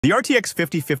The RTX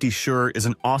 5050 sure is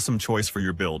an awesome choice for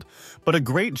your build, but a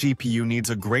great GPU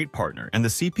needs a great partner, and the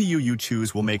CPU you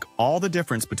choose will make all the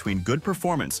difference between good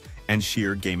performance and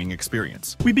sheer gaming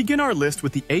experience. We begin our list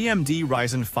with the AMD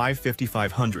Ryzen 5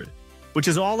 5500, which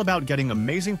is all about getting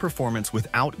amazing performance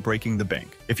without breaking the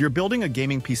bank. If you're building a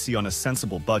gaming PC on a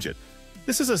sensible budget,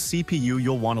 this is a CPU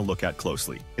you'll want to look at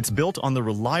closely. It's built on the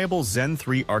reliable Zen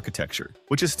 3 architecture,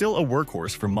 which is still a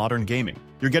workhorse for modern gaming.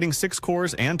 You're getting 6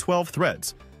 cores and 12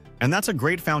 threads, and that's a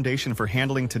great foundation for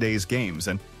handling today's games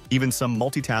and even some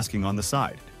multitasking on the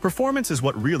side. Performance is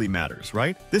what really matters,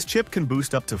 right? This chip can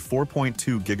boost up to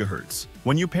 4.2 GHz.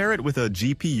 When you pair it with a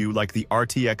GPU like the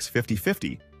RTX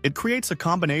 5050, it creates a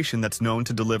combination that's known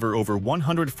to deliver over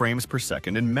 100 frames per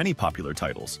second in many popular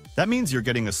titles. That means you're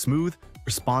getting a smooth,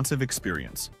 responsive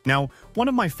experience. Now, one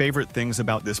of my favorite things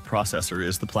about this processor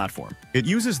is the platform. It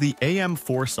uses the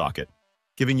AM4 socket,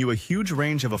 giving you a huge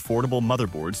range of affordable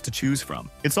motherboards to choose from.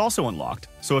 It's also unlocked,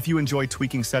 so if you enjoy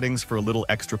tweaking settings for a little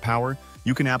extra power,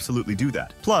 you can absolutely do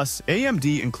that. Plus,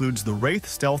 AMD includes the Wraith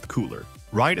Stealth Cooler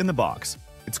right in the box.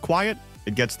 It's quiet,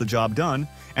 it gets the job done,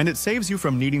 and it saves you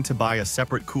from needing to buy a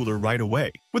separate cooler right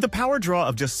away. With a power draw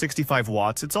of just 65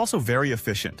 watts, it's also very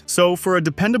efficient. So for a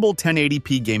dependable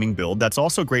 1080p gaming build that's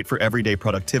also great for everyday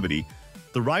productivity,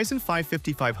 the Ryzen 5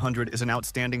 5500 is an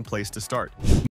outstanding place to start.